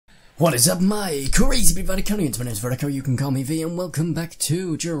What is up, my crazy big Verticonians? My name is Vertico, you can call me V, and welcome back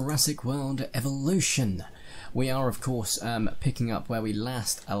to Jurassic World Evolution. We are, of course, picking up where we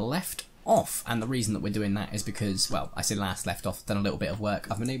last left off, and the reason that we're doing that is because, well, I say last left off, done a little bit of work.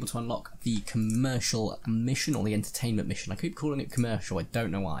 I've been able to unlock the commercial mission, or the entertainment mission. I keep calling it commercial, I don't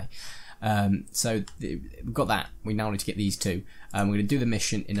know why. We've got that. We now need to get these two. We're going to do the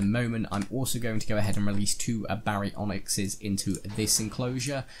mission in a moment. I'm also going to go ahead and release two baryonyxes into this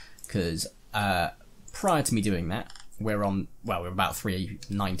enclosure, because prior to me doing that, we're about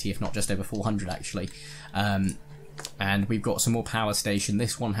 390, if not just over 400 actually. And we've got some more power station.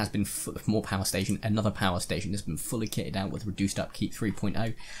 This one has been another power station has been fully kitted out with reduced upkeep 3.0.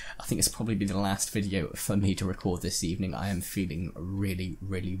 I think it's probably be the last video for me to record this evening. I am feeling really,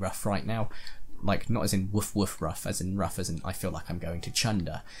 really rough right now. Like, not as in woof woof rough, as in I feel like I'm going to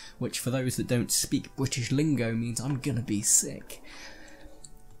chunder. Which, for those that don't speak British lingo, means I'm gonna be sick.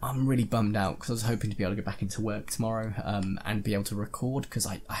 I'm really bummed out because I was hoping to be able to go back into work tomorrow and be able to record, because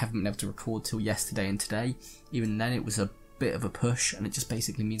I haven't been able to record till yesterday and today. Even then it was a bit of a push, and it just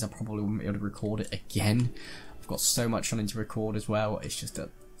basically means I probably won't be able to record it again. I've got so much on to record as well. It's just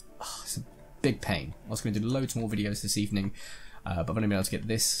it's a big pain. I was going to do loads more videos this evening, but I've only been able to get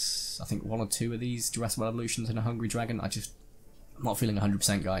this, I think, one or two of these Jurassic World Evolutions and a Hungry Dragon. I'm not feeling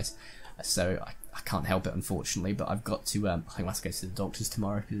 100%, guys. So I can't help it, unfortunately, but I've got to, I think I'll have to go to the doctors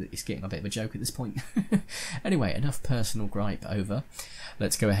tomorrow, because it's getting a bit of a joke at this point. Anyway, enough personal gripe over.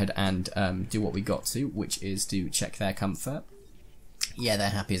 Let's go ahead and do what we got to, which is to check their comfort. Yeah, they're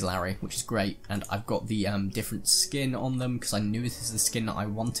happy as Larry, which is great, and I've got the different skin on them, because I knew this is the skin that I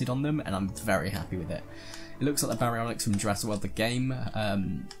wanted on them, and I'm very happy with it. It looks like the baryonyx from Jurassic World the game.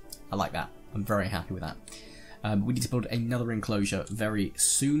 I like that. I'm very happy with that. We need to build another enclosure very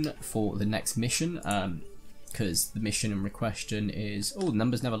soon for the next mission, because the mission in question is... Oh,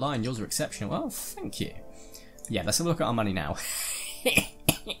 numbers never lie and yours are exceptional. Well, thank you. Yeah, let's have a look at our money now.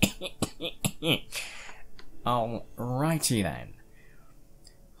 Alrighty then.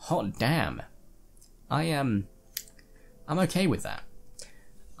 Hot damn. I'm okay with that.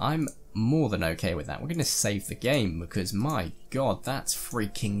 I'm more than okay with that. We're going to save the game, because my god, that's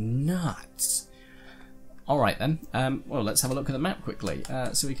freaking nuts. Alright then, well, let's have a look at the map quickly.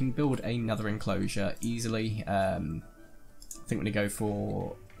 So we can build another enclosure easily. I think we're going to go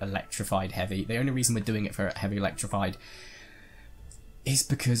for electrified heavy. The only reason we're doing it for heavy electrified is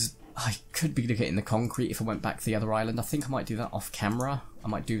because I could be getting the concrete if I went back to the other island. I think I might do that off camera. I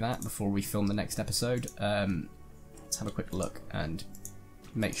might do that before we film the next episode. Let's have a quick look and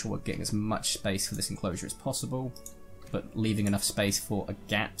make sure we're getting as much space for this enclosure as possible, but leaving enough space for a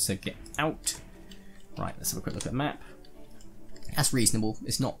gap, so get out. Right, let's have a quick look at the map. That's reasonable.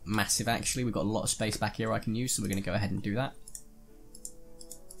 It's not massive, actually. We've got a lot of space back here I can use, so we're going to go ahead and do that.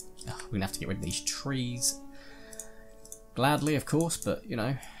 Oh, we're going to have to get rid of these trees. Gladly, of course, but, you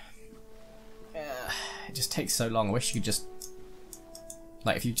know, it just takes so long. I wish you could just...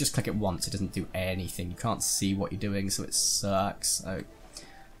 Like, if you just click it once, it doesn't do anything. You can't see what you're doing, so it sucks. So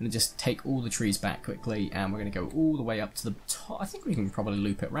I'm going to just take all the trees back quickly, and we're going to go all the way up to the top. I think we can probably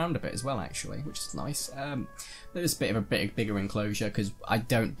loop it around a bit as well, actually, which is nice. There's a bit of a bigger enclosure, because I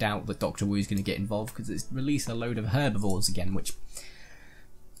don't doubt that Dr. Wu's going to get involved, because it's released a load of herbivores again, which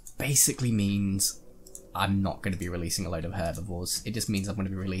basically means I'm not going to be releasing a load of herbivores. It just means I'm going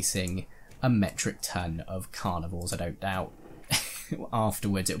to be releasing a metric ton of carnivores, I don't doubt.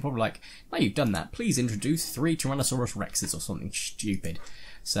 Afterwards, it'll probably like, now you've done that, please introduce 3 Tyrannosaurus Rexes or something stupid.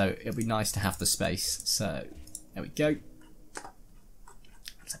 So it'll be nice to have the space. So there we go.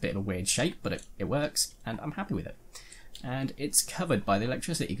 It's a bit of a weird shape, but it works, and I'm happy with it. And it's covered by the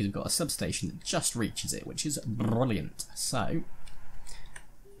electricity, because we've got a substation that just reaches it, which is brilliant. So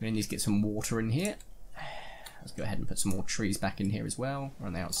we need to get some water in here. Let's go ahead and put some more trees back in here as well,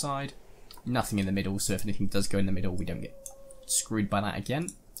 on the outside. Nothing in the middle, so if anything does go in the middle, we don't get screwed by that again.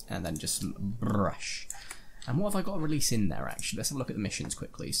 And then just some brush. And what have I got to release in there, actually? Let's have a look at the missions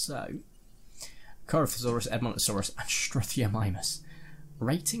quickly. So, Coryphosaurus, Edmontosaurus, and Struthiomimus.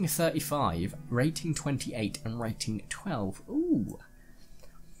 Rating 35, rating 28, and rating 12. Ooh.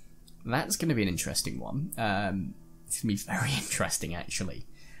 That's going to be an interesting one. It's going to be very interesting, actually.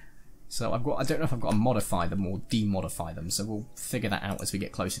 So I don't know if I've got to modify them or demodify them, so we'll figure that out as we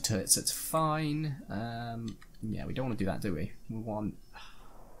get closer to it, so it's fine. Yeah, we don't want to do that, do we? We want...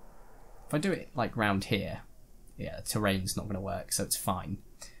 If I do it, like, round here, yeah, the terrain's not going to work, so it's fine.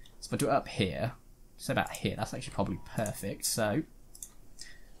 So if I do it up here, so about here, that's actually probably perfect, so...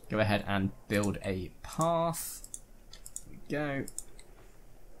 Go ahead and build a path. There we go.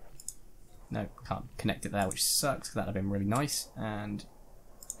 No, can't connect it there, which sucks, because that would have been really nice, and...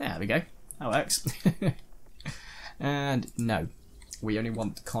 There we go. That works. And no, we only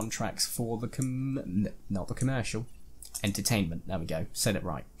want contracts for the not the commercial. Entertainment. There we go. Said it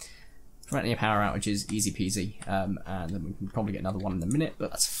right. Threatening power outages, easy peasy, and then we can probably get another one in a minute,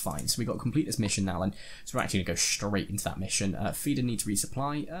 but that's fine. So we've got to complete this mission now, then. So we're actually going to go straight into that mission. Feeder needs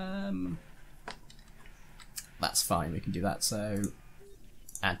resupply. That's fine, we can do that. So,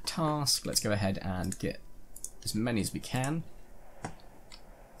 add task. Let's go ahead and get as many as we can.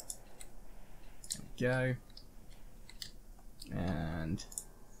 There we go. And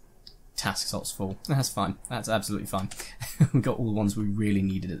task slots full. That's fine. That's absolutely fine. We've got all the ones we really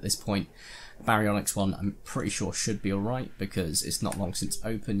needed at this point. Baryonyx one, I'm pretty sure should be alright because it's not long since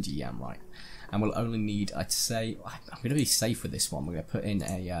opened. Yeah, I'm right. And we'll only need, I'd say, I'm going to be safe with this one. We're going to put in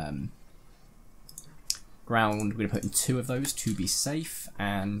a ground. We're going to put in 2 of those to be safe.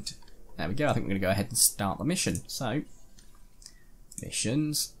 And there we go. I think we're going to go ahead and start the mission. So,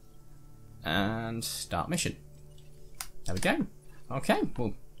 missions and start mission. There we go. Okay,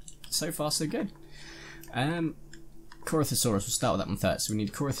 well, so far so good. Corythosaurus, we'll start with that one first. So we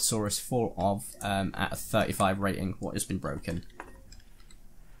need Corythosaurus 4 of at a 35 rating. What has been broken?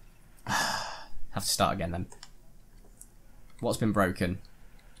 Have to start again then. What's been broken?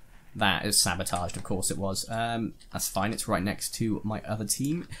 That is sabotaged, of course it was. That's fine, it's right next to my other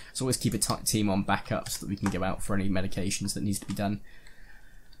team. So always keep a team on backup so that we can go out for any medications that needs to be done.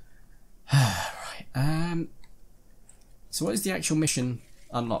 Right. So what is the actual mission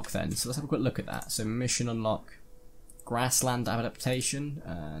unlock then? So let's have a quick look at that. So mission unlock, grassland adaptation,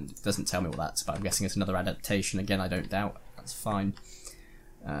 and it doesn't tell me what that's about. I'm guessing it's another adaptation. Again, I don't doubt. That's fine.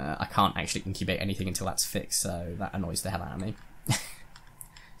 I can't actually incubate anything until that's fixed, so that annoys the hell out of me.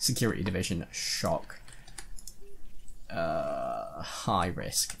 Security division, shock. High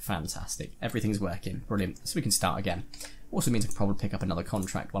risk, fantastic. Everything's working, brilliant. So we can start again. Also means I can probably pick up another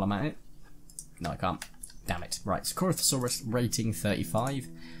contract while I'm at it. No, I can't. Damn it. Right, so Corythosaurus rating 35.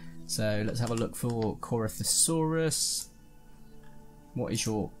 So let's have a look for Corythosaurus. What is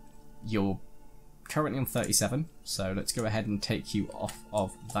you're currently on 37, so let's go ahead and take you off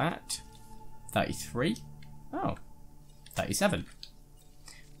of that. 33. Oh, 37.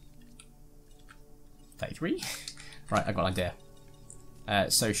 33? Right, I got an idea.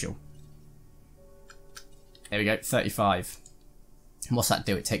 Social. There we go, 35. And what's that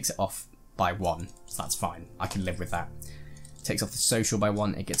do? It takes it off by 1, so that's fine. I can live with that. It takes off the social by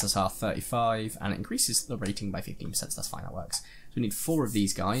 1, it gets us our 35, and it increases the rating by 15%, so that's fine, that works. So we need 4 of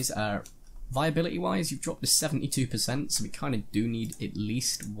these guys. Viability-wise, you've dropped to 72%, so we kind of do need at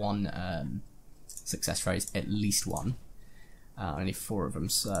least 1 success rate, at least 1. I need 4 of them,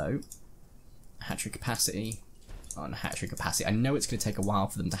 so hatchery capacity. On hatchery capacity, I know it's going to take a while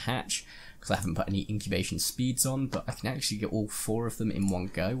for them to hatch because I haven't put any incubation speeds on, but I can actually get all 4 of them in one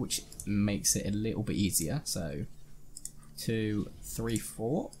go, which makes it a little bit easier. So 2, 3,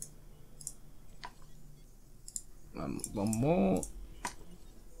 4. One more.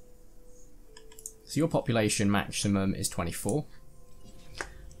 So your population maximum is 24.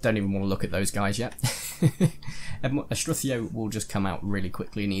 Don't even want to look at those guys yet. Astruthio will just come out really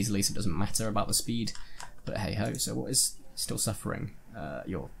quickly and easily, so it doesn't matter about the speed. But hey ho, so what is still suffering?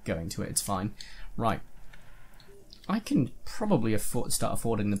 You're going to it, it's fine. Right. I can probably start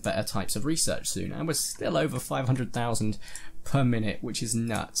affording the better types of research soon, and we're still over 500,000 per minute, which is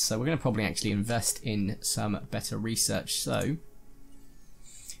nuts. So we're going to probably actually invest in some better research. So,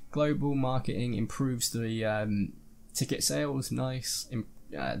 global marketing improves the ticket sales, nice.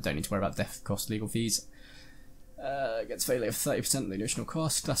 Don't need to worry about death cost legal fees. Gets failure of 30% of the additional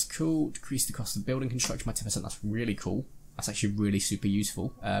cost, that's cool. Decrease the cost of building construction by 10%, that's really cool. That's actually really super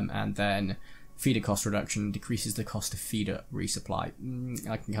useful. And then feeder cost reduction decreases the cost of feeder resupply.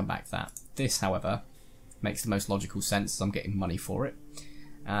 I can come back to that. This, however, makes the most logical sense as I'm getting money for it.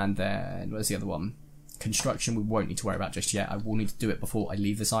 And then, where's the other one? Construction we won't need to worry about just yet. I will need to do it before I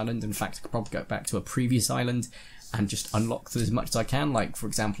leave this island. In fact, I could probably go back to a previous island and just unlock as much as I can. Like, for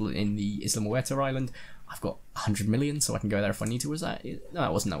example, in the Isla Muerta island, I've got 100 million, so I can go there if I need to. Was that it? No,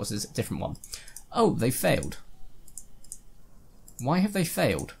 it wasn't. That was a different one. Oh, they failed. Why have they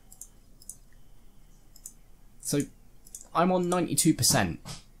failed? So, I'm on 92%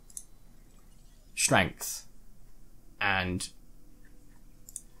 strength, and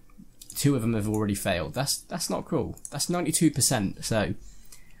 2 of them have already failed. That's not cool. That's 92%, so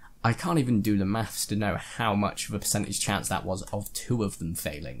I can't even do the maths to know how much of a percentage chance that was of 2 of them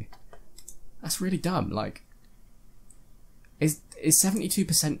failing. That's really dumb. Like, is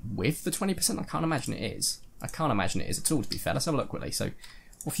 72% with the 20%? I can't imagine it is. I can't imagine it is at all, to be fair. Let's have a look quickly. So,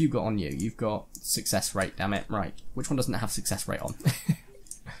 what have you got on you? You've got success rate, damn it. Right. Which one doesn't have success rate on?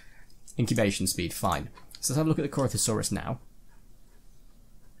 Incubation speed, fine. So let's have a look at the Corythosaurus now.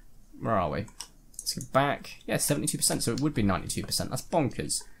 Where are we? Let's go back. Yeah, 72%, so it would be 92%. That's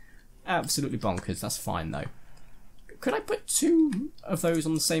bonkers. Absolutely bonkers. That's fine, though. Could I put 2 of those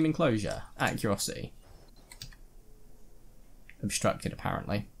on the same enclosure? Out of curiosity. Obstructed,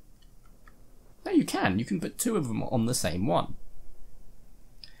 apparently. No, you can. You can put 2 of them on the same one.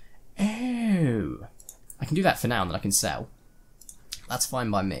 Oh. I can do that for now, and then I can sell. That's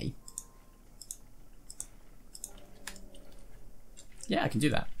fine by me. Yeah, I can do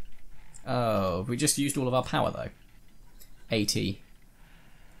that. Oh, we just used all of our power, though. 80.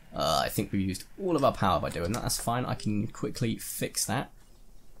 I think we used all of our power by doing that. That's fine. I can quickly fix that.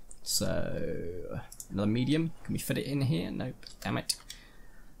 So, another medium. Can we fit it in here? Nope. Damn it.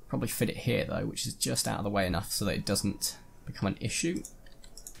 Probably fit it here, though, which is just out of the way enough so that it doesn't become an issue.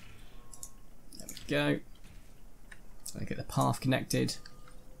 There we go. I get the path connected.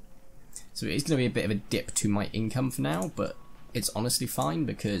 So it is going to be a bit of a dip to my income for now, but it's honestly fine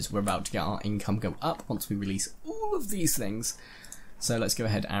because we're about to get our income go up once we release all of these things. So let's go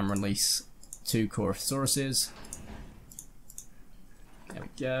ahead and release 2 Corythosauruses. There we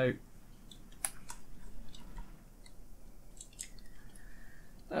go.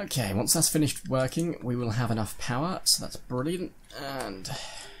 Okay, once that's finished working, we will have enough power, so that's brilliant. And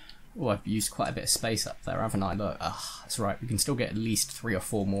oh, I've used quite a bit of space up there, haven't I? Look, that's right. We can still get at least 3 or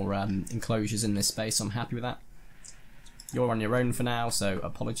 4 more enclosures in this space. So I'm happy with that. You're on your own for now, so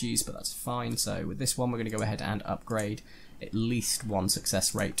apologies, but that's fine. So with this one, we're going to go ahead and upgrade at least 1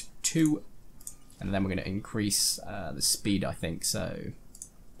 success rate, 2, and then we're going to increase the speed, I think, so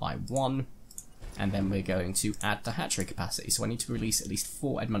by 1, and then we're going to add the hatchery capacity. So I need to release at least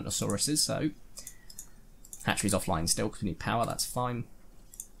 4 Edmontosauruses. So hatchery's offline still because we need power. That's fine.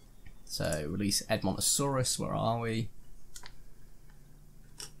 So release Edmontosaurus. Where are we?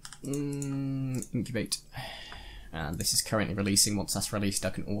 Incubate. And this is currently releasing. Once that's released, I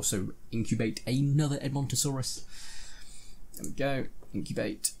can also incubate another Edmontosaurus. There we go.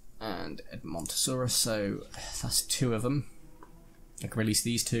 Incubate and Edmontosaurus. So that's 2 of them. I can release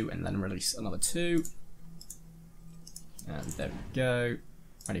these 2 and then release another 2. And there we go.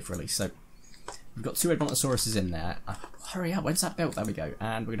 Ready for release. So we've got 2 Edmontosauruses in there. Hurry up, when's that built? There we go.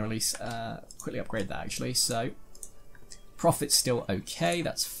 And we're going to release, quickly upgrade that actually. So profit's still okay,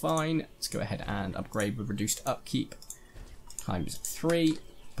 that's fine. Let's go ahead and upgrade with reduced upkeep times 3.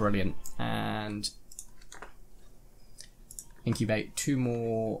 Brilliant. And incubate 2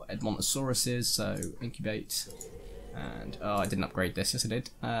 more Edmontosauruses. So incubate. And oh, I didn't upgrade this. Yes, I did.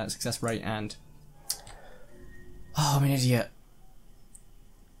 Success rate and oh, I'm an idiot.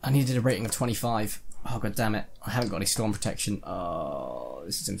 I needed a rating of 25. Oh, god damn it! I haven't got any storm protection. Oh,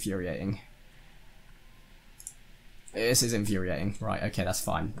 this is infuriating. This is infuriating. Right, okay, that's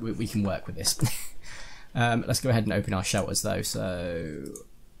fine. We can work with this. Let's go ahead and open our shelters though. So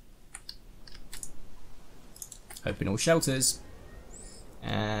open all shelters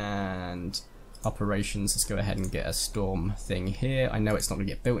and operations. Let's go ahead and get a storm thing here. I know it's not going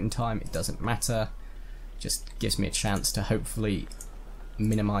to get built in time. It doesn't matter. Just gives me a chance to hopefully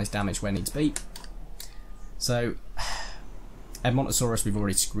minimise damage where needs be. So Edmontosaurus we've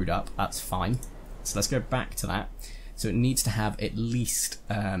already screwed up. That's fine. So let's go back to that. So it needs to have at least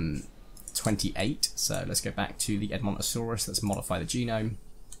 28. So let's go back to the Edmontosaurus. Let's modify the genome.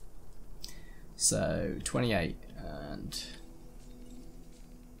 So 28 and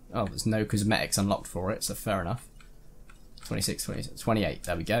oh, there's no cosmetics unlocked for it, so fair enough. 26, 26, 28,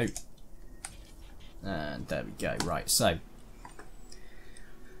 there we go. And there we go, right, so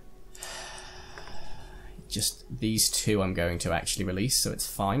just these 2 I'm going to actually release, so it's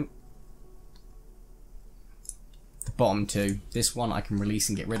fine. The bottom 2, this one I can release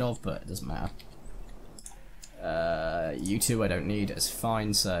and get rid of, but it doesn't matter. You 2 I don't need, it's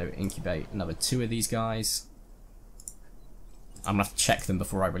fine, so incubate another 2 of these guys. I'm gonna have to check them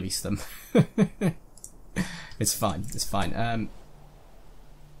before I release them. It's fine, it's fine.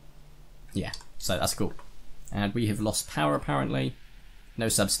 Yeah, so that's cool. And we have lost power apparently. No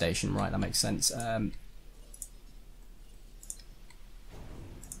substation, right, that makes sense.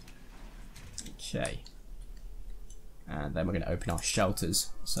 Okay. And then we're going to open our shelters,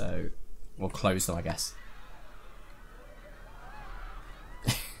 so we'll close them, I guess.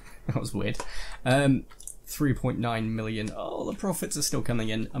 That was weird. 3.9 million. Oh, the profits are still coming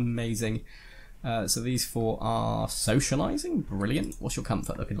in. Amazing. So these 4 are socializing. Brilliant. What's your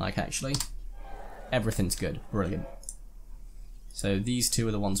comfort looking like, actually? Everything's good. Brilliant. So these 2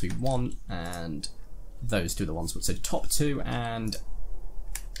 are the ones we want, and those 2 are the ones. So top 2 and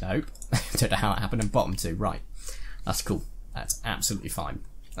nope. Don't know how it happened. And bottom 2. Right. That's cool. That's absolutely fine.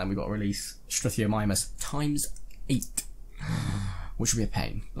 And we've got to release Struthiomimus times 8. Which will be a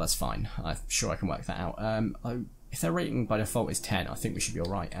pain, but that's fine. I'm sure I can work that out. If their rating by default is 10, I think we should be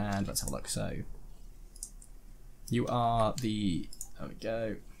alright. And let's have a look. So, you are the... There we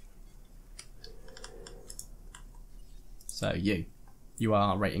go. So, you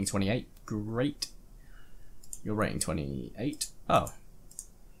are rating 28. Great. You're rating 28. Oh.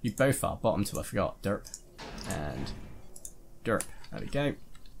 You both are. Bottom two, I forgot. Derp. And derp. There we go.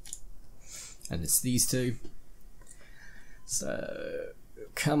 And it's these two. So,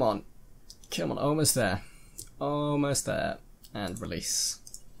 come on. Come on, almost there. Almost there. And release.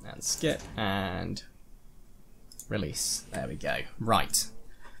 And skip. And release. There we go. Right.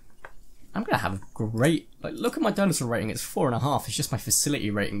 I'm going to have a great... Like, look at my dinosaur rating. It's 4.5. It's just my facility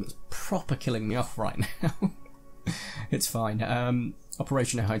rating that's proper killing me off right now. It's fine.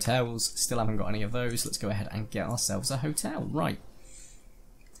 Operational hotels. Still haven't got any of those. Let's go ahead and get ourselves a hotel. Right.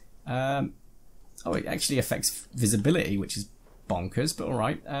 Oh, it actually affects visibility, which is bonkers, but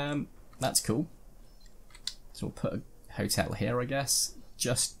alright. That's cool. So we'll put a hotel here, I guess.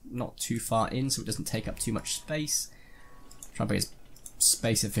 Just not too far in, so it doesn't take up too much space. Try and be as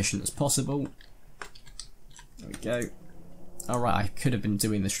space efficient as possible. There we go. Alright, I could have been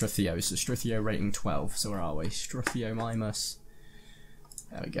doing the Struthio, so Struthio rating 12. So where are we? Struthiomimus.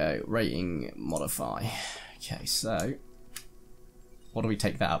 There we go. Rating modify. Okay, so what do we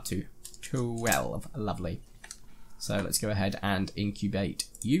take that up to? 12. Lovely. So let's go ahead and incubate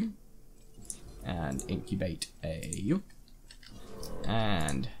you. And incubate you.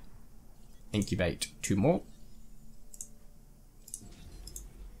 And incubate 2 more.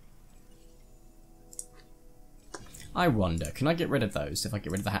 I wonder, can I get rid of those if I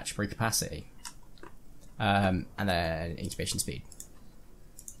get rid of the hatchery capacity? And then incubation speed.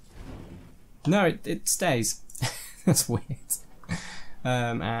 No, it stays. That's weird.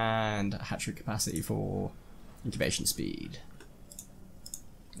 And hatchery capacity for incubation speed.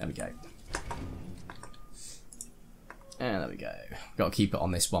 There we go. And there we go. Got to keep it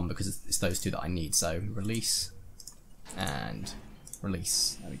on this one because it's those two that I need. So release and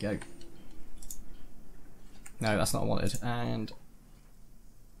release. There we go. No, that's not what I wanted. And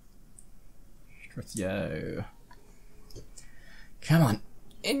Struthio. Come on.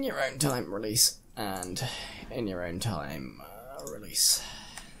 In your own time, release. And in your own time, release.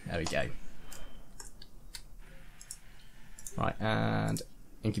 There we go. Right, and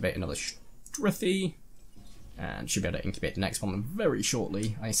incubate another Struthi. And should be able to incubate the next one very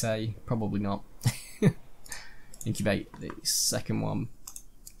shortly, I say. Probably not. Incubate the second one.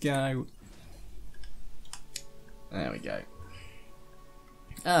 Go. There we go.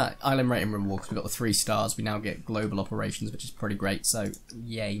 Island rating reward, because we've got the 3 stars. We now get global operations, which is pretty great, so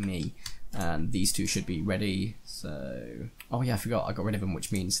yay me. And these two should be ready, so... Oh yeah, I forgot, I got rid of them,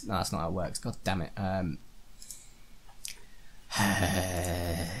 which means... No, that's not how it works, god damn it.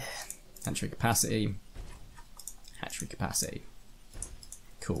 Hatchery capacity. Hatchery capacity.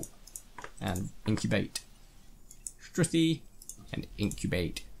 Cool. And incubate Struthi, and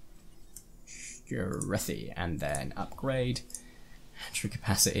incubate Struthi, and then upgrade hatchery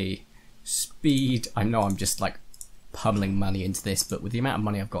capacity, speed. I know I'm just like pummeling money into this, but with the amount of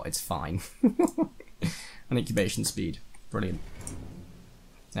money I've got, it's fine. And incubation speed, brilliant.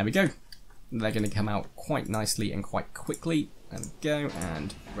 There we go. They're going to come out quite nicely and quite quickly. There we go,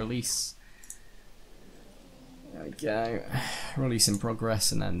 and release. There we go. Release in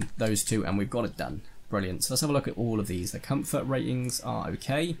progress, and then those two, and we've got it done. Brilliant. So let's have a look at all of these. The comfort ratings are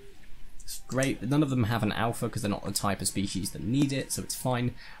okay. It's great. None of them have an alpha because they're not the type of species that need it, so it's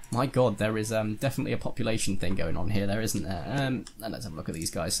fine. My god, there is definitely a population thing going on here, there isn't there? And let's have a look at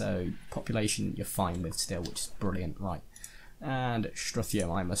these guys. So population you're fine with still, which is brilliant, right? And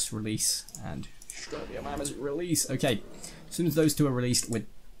Struthiomimus release, and Struthiomimus release. Okay, as soon as those two are released, we're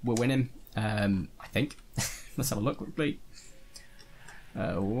winning. I think. Let's have a look quickly.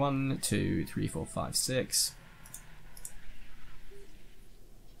 1, 2, 3, 4, 5, 6.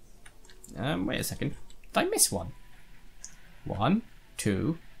 Wait a second. Did I miss one? 1,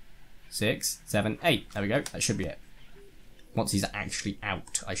 2, 6, 7, 8. There we go. That should be it. Once he's actually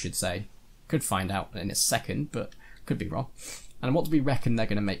out, I should say. Could find out in a second, but could be wrong. And what do we reckon they're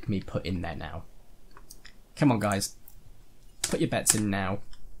going to make me put in there now? Come on, guys. Put your bets in now.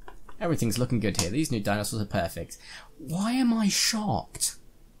 Everything's looking good here. These new dinosaurs are perfect. Why am I shocked?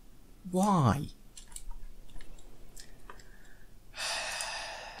 Why?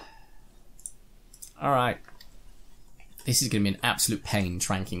 Alright. This is going to be an absolute pain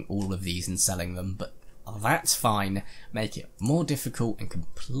tranking all of these and selling them, but that's fine. Make it more difficult and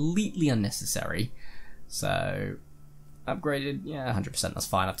completely unnecessary. So, Upgraded, yeah, 100%, that's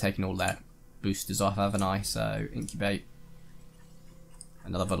fine. I've taken all their boosters off, haven't I? So, incubate.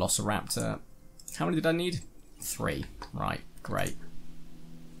 Another velociraptor. How many did I need? 3. Right, great.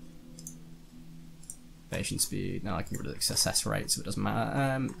 Incubation speed. Now I can get rid of the success rate, so it doesn't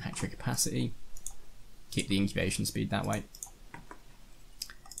matter. Hatchery capacity. Keep the incubation speed that way.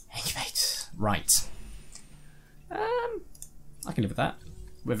 Incubate. Right. I can live with that.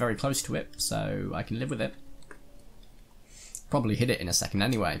 We're very close to it, so I can live with it. Probably hit it in a second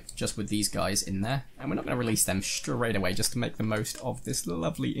anyway, just with these guys in there. And we're not going to release them straight away just to make the most of this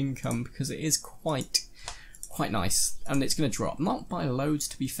lovely income, because it is quite nice. And it's going to drop. Not by loads,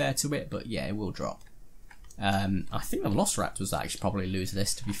 to be fair to it, but yeah, it will drop. I think the velociraptors actually probably lose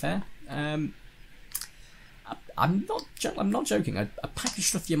this, to be fair. I'm not joking. A pack of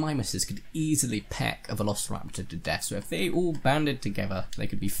Struthiomimuses could easily peck a velociraptor to death. So if they all banded together, they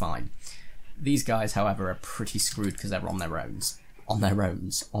could be fine. These guys, however, are pretty screwed because they're on their own.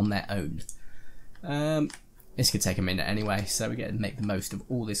 This could take a minute anyway, so we get to make the most of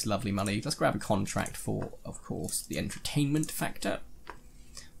all this lovely money. Let's grab a contract for, of course, the entertainment factor.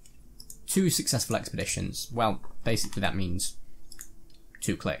 2 successful expeditions. Well, basically that means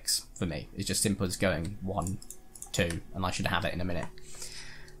 2 clicks for me. It's just simple as going 1, 2, and I should have it in a minute.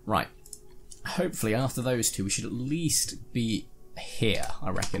 Right. Hopefully after those 2 we should at least be here, I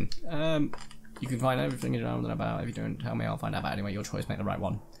reckon. You can find everything you know about. If you don't tell me, I'll find out about it anyway. Your choice, make the right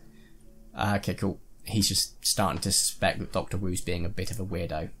one. Okay, cool. He's just starting to suspect that Dr. Wu's being a bit of a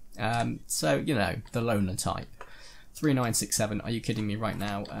weirdo. So, you know, the loner type. 3967, are you kidding me right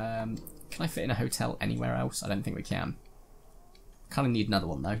now? Can I fit in a hotel anywhere else? I don't think we can. Kind of need another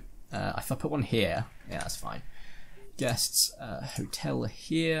one though. If I put one here, yeah, that's fine. Guests, hotel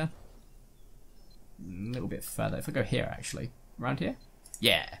here. A little bit further. If I go here, actually, around here.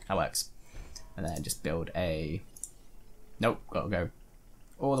 Yeah, that works. And then just build a. Nope, gotta go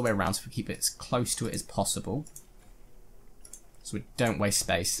all the way around so we keep it as close to it as possible, so we don't waste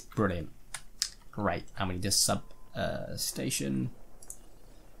space. Brilliant, great. And we need a sub station.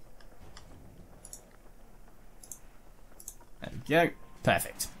 There we go.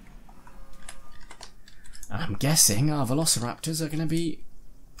 Perfect. I'm guessing our velociraptors are going to be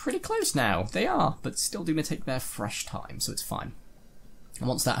pretty close now. They are, but still going to take their fresh time, so it's fine. And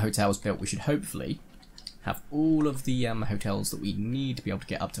once that hotel is built, we should hopefully have all of the hotels that we need to be able to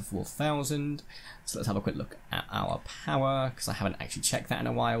get up to 4,000. So let's have a quick look at our power, because I haven't actually checked that in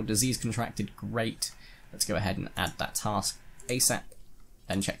a while. Disease contracted, great. Let's go ahead and add that task ASAP,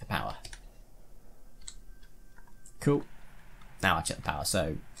 then check the power. Cool. Now I check the power,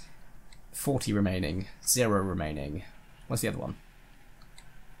 so 40 remaining, 0 remaining. What's the other one?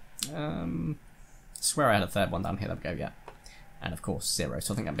 I swear I had a third one down here. There we go, yeah. And of course 0,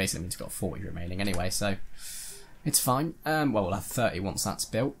 so I think that basically means we've got 40 remaining anyway, so it's fine. Well, we'll have 30 once that's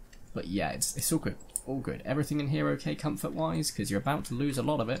built, but yeah, it's all good. All good. Everything in here okay comfort-wise, because you're about to lose a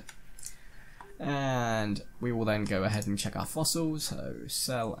lot of it. And we will then go ahead and check our fossils, so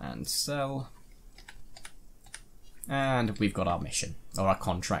sell and sell. And we've got our mission, or our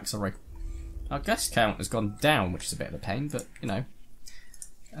contract, sorry. Our guest count has gone down, which is a bit of a pain, but, you know.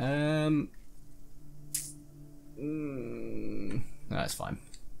 That's fine.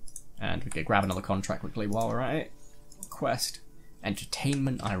 And we could grab another contract quickly while we're at it. Quest.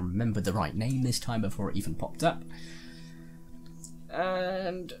 Entertainment. I remembered the right name this time before it even popped up.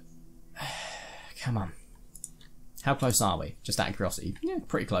 And come on. How close are we? Just out of curiosity. Yeah,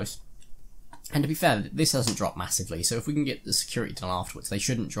 pretty close. And to be fair, this doesn't drop massively, so if we can get the security done afterwards, they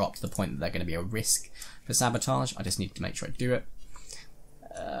shouldn't drop to the point that they're going to be a risk for sabotage. I just need to make sure I do it.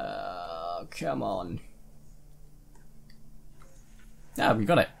 Come on. Ah, we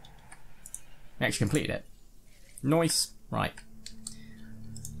got it. We actually completed it. Nice. Right.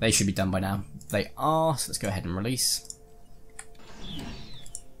 They should be done by now. They are, so let's go ahead and release.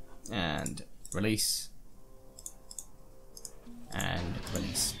 And release. And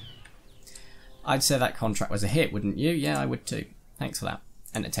release. I'd say that contract was a hit, wouldn't you? Yeah, I would too. Thanks for that.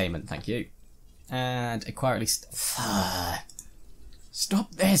 Entertainment, thank you. And acquire at least...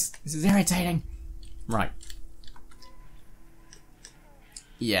 Stop this! This is irritating. Right.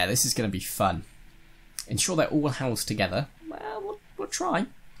 Yeah, this is going to be fun. Ensure they're all housed together. Well, we'll try.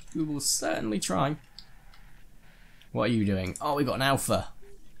 We will certainly try. What are you doing? Oh, we got an alpha.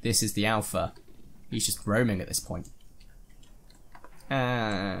 This is the alpha. He's just roaming at this point.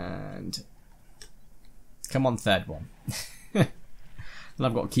 And... come on, third one. And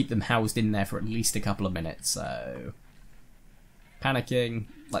I've got to keep them housed in there for at least a couple of minutes, so... panicking.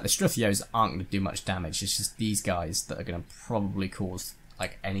 Like, the Struthios aren't going to do much damage. It's just these guys that are going to probably cause,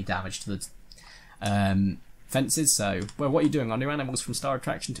 like, any damage to the fences, so... Well, what are you doing? Are new animals from Star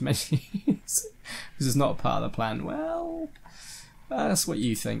Attraction to menus? This is not a part of the plan. Well, that's what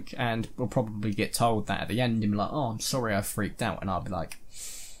you think, and we'll probably get told that at the end, and be like, oh, I'm sorry I freaked out, and I'll be like,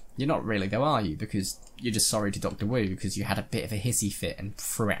 you're not really though, are you? Because you're just sorry to Dr. Wu, because you had a bit of a hissy fit and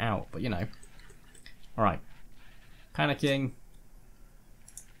threw it out, but you know. Alright. Panicking.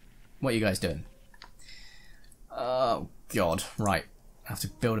 What are you guys doing? Oh, God. Right. I have to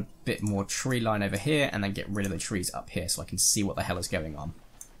build a bit more tree line over here and then get rid of the trees up here so I can see what the hell is going on.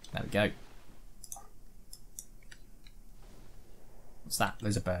 There we go. What's that?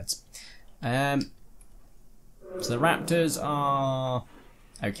 Those are birds. So the raptors are...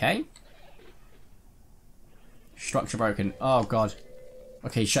 okay. Structure broken. Oh, God.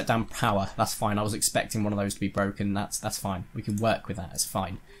 Okay, shut down power. That's fine. I was expecting one of those to be broken. That's fine. We can work with that. It's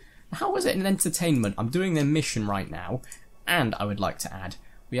fine. How is it an entertainment? I'm doing their mission right now, and I would like to add,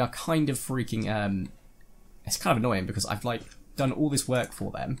 we are kind of freaking, it's kind of annoying because I've, like, done all this work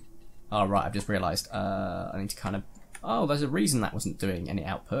for them. Oh, right, I've just realised, I need to kind of, oh, there's a reason that wasn't doing any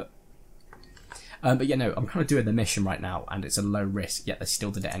output. But, yeah, no, I'm kind of doing the mission right now, and it's a low risk, yet they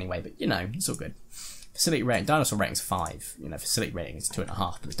still did it anyway, but, you know, it's all good. Facility rating, dinosaur rating's 5, you know, facility rating is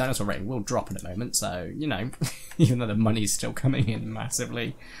 2.5, but the dinosaur rating will drop in a moment, so, you know, even though the money's still coming in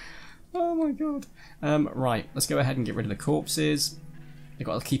massively. Oh my god. Right, let's go ahead and get rid of the corpses. You've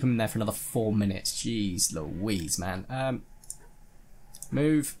got to keep them in there for another 4 minutes. Jeez Louise, man.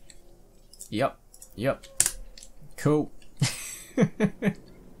 Move. Yup. Cool.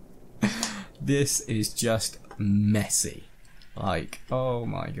 This is just messy. Like, oh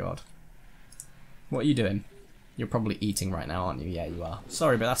my god. What are you doing? You're probably eating right now, aren't you? Yeah, you are.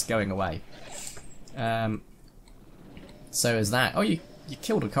 Sorry, but that's going away. So is that. Oh, you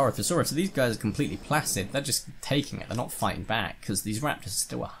killed a Corythosaurus, so these guys are completely placid. They're just taking it. They're not fighting back, because these raptors are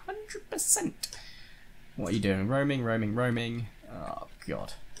still 100%. What are you doing? Roaming. Oh,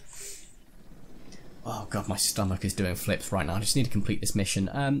 God. Oh, God, my stomach is doing flips right now. I just need to complete this mission.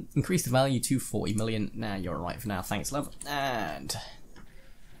 Increase the value to 40 million. Nah, you're alright for now. Thanks, love. And...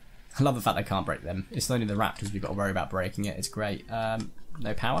 I love the fact they can't break them. It's only the raptors we've got to worry about breaking it. It's great.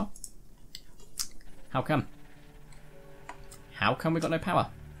 No power? How come? How come we got no power?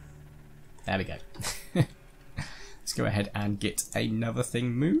 There we go. Let's go ahead and get another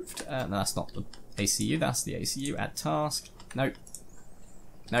thing moved. No, that's not the ACU, that's the ACU. Add task. Nope.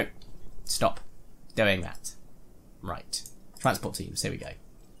 Stop doing that. Right. Transport teams, here we go.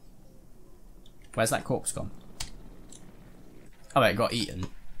 Where's that corpse gone? Oh, it got eaten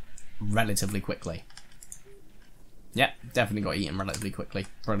relatively quickly. Yep, definitely got eaten relatively quickly.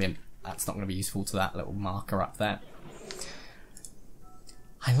 Brilliant. That's not going to be useful to that little marker up there.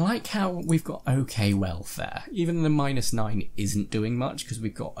 I like how we've got okay welfare, even though the -9 isn't doing much, because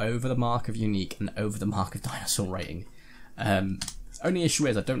we've got over the mark of unique and over the mark of dinosaur rating. Only issue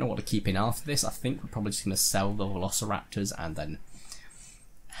is I don't know what to keep in after this. I think we're probably just going to sell the velociraptors and then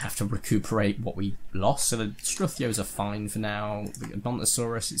have to recuperate what we lost. So the Struthios are fine for now, the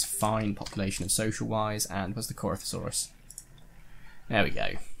Odontosaurus is fine, population and social-wise, and where's the Corythosaurus? There we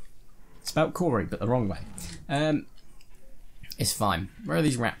go. It's about Cory, but the wrong way. It's fine. Where are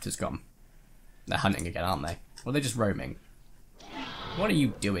these raptors gone? They're hunting again, aren't they? Or they're just roaming. What are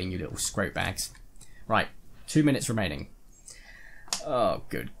you doing, you little scrope bags? Right, 2 minutes remaining. Oh,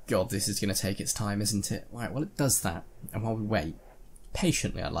 good God, this is going to take its time, isn't it? Right, well, it does that. And while we wait,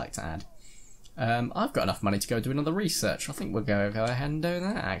 patiently, I'd like to add, I've got enough money to go do another research. I think we'll go ahead and do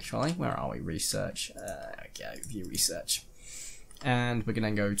that, actually. Where are we? Research. There we go, view research. And we're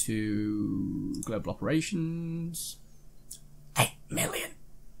going to go to global operations. 8 million.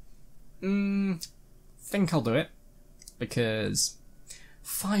 Think I'll do it. Because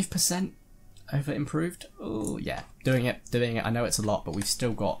 5% over improved. Oh, yeah. Doing it. I know it's a lot, but we've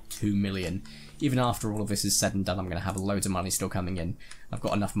still got 2 million. Even after all of this is said and done, I'm going to have loads of money still coming in. I've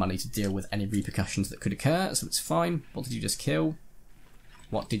got enough money to deal with any repercussions that could occur, so it's fine. What did you just kill?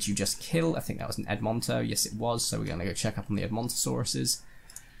 What did you just kill? I think that was an Edmonto. Yes, it was. So we're going to go check up on the Edmontosauruses.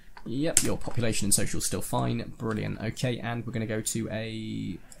 Yep, your population and social is still fine. Brilliant. Okay, and we're going to go to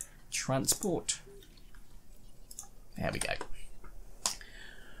a transport. There we go.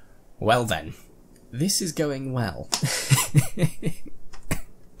 Well then, this is going well.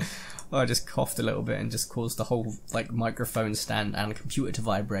 I just coughed a little bit and just caused the whole microphone stand and computer to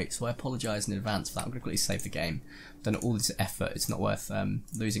vibrate, so I apologise in advance for that. I'm going to quickly save the game. I've done all this effort, it's not worth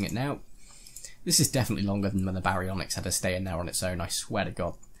losing it now. This is definitely longer than when the Baryonyx had to stay in there on its own, I swear to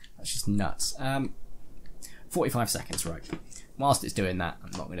God. That's just nuts. 45 seconds, right. Whilst it's doing that,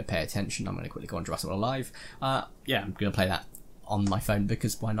 I'm not going to pay attention. I'm going to quickly go on Jurassic World Live. Yeah, I'm going to play that on my phone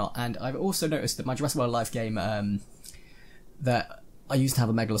because why not? And I've also noticed that my Jurassic World Live game, that I used to have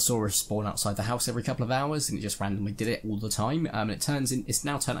a Megalosaurus spawn outside the house every couple of hours, and it just randomly did it all the time. And it's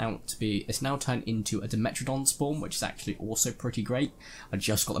now turned into a Dimetrodon spawn, which is actually also pretty great. I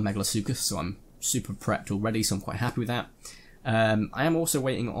just got the Megalosuchus, so I'm super prepped already, so I'm quite happy with that. I am also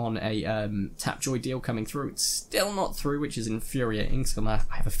waiting on a Tapjoy deal coming through. It's still not through, which is infuriating, so I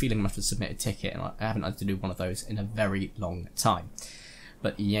have a feeling I'm going to have to submit a ticket, and I haven't had to do one of those in a very long time.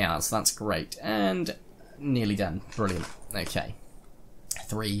 But yeah, so that's great. And nearly done. Brilliant. Okay.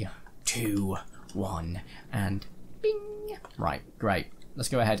 3, 2, 1, and bing! Right, great. Let's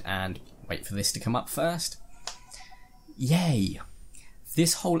go ahead and wait for this to come up first. Yay!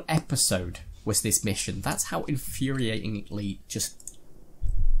 This whole episode was this mission. That's how infuriatingly just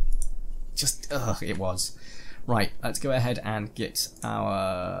ugh it was. Right, let's go ahead and get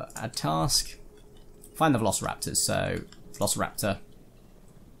our add task. Find the Velociraptors. So Velociraptor.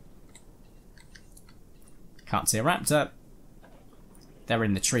 Can't see a raptor. They're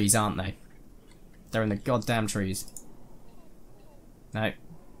in the trees, aren't they? They're in the goddamn trees. No.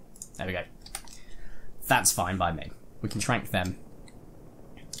 There we go. That's fine by me. We can trank them.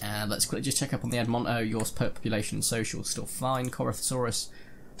 Let's quickly just check up on the Edmonto. Your population and social is still fine. Corythosaurus,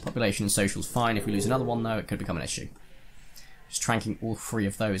 population and social is fine. If we lose another one, though, it could become an issue. Just tranking all 3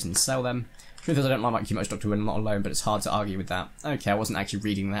 of those and sell them. Truth is, I don't like too much Dr. Wynn, not alone, but it's hard to argue with that. Okay, I wasn't actually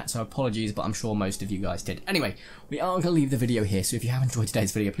reading that, so apologies, but I'm sure most of you guys did. Anyway, we are going to leave the video here, so if you have enjoyed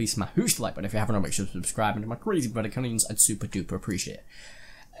today's video, please smash the like button. If you haven't, make sure to subscribe, and to my crazy brother Cunnings, I'd super duper appreciate it.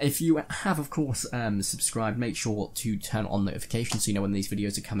 If you have, of course, subscribed, make sure to turn on notifications so you know when these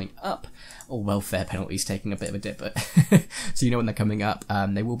videos are coming up. Or welfare penalties taking a bit of a dip, but so you know when they're coming up.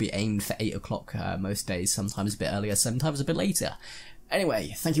 They will be aimed for 8 o'clock most days, sometimes a bit earlier, sometimes a bit later.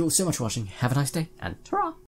 Anyway, thank you all so much for watching, have a nice day, and ta-ra!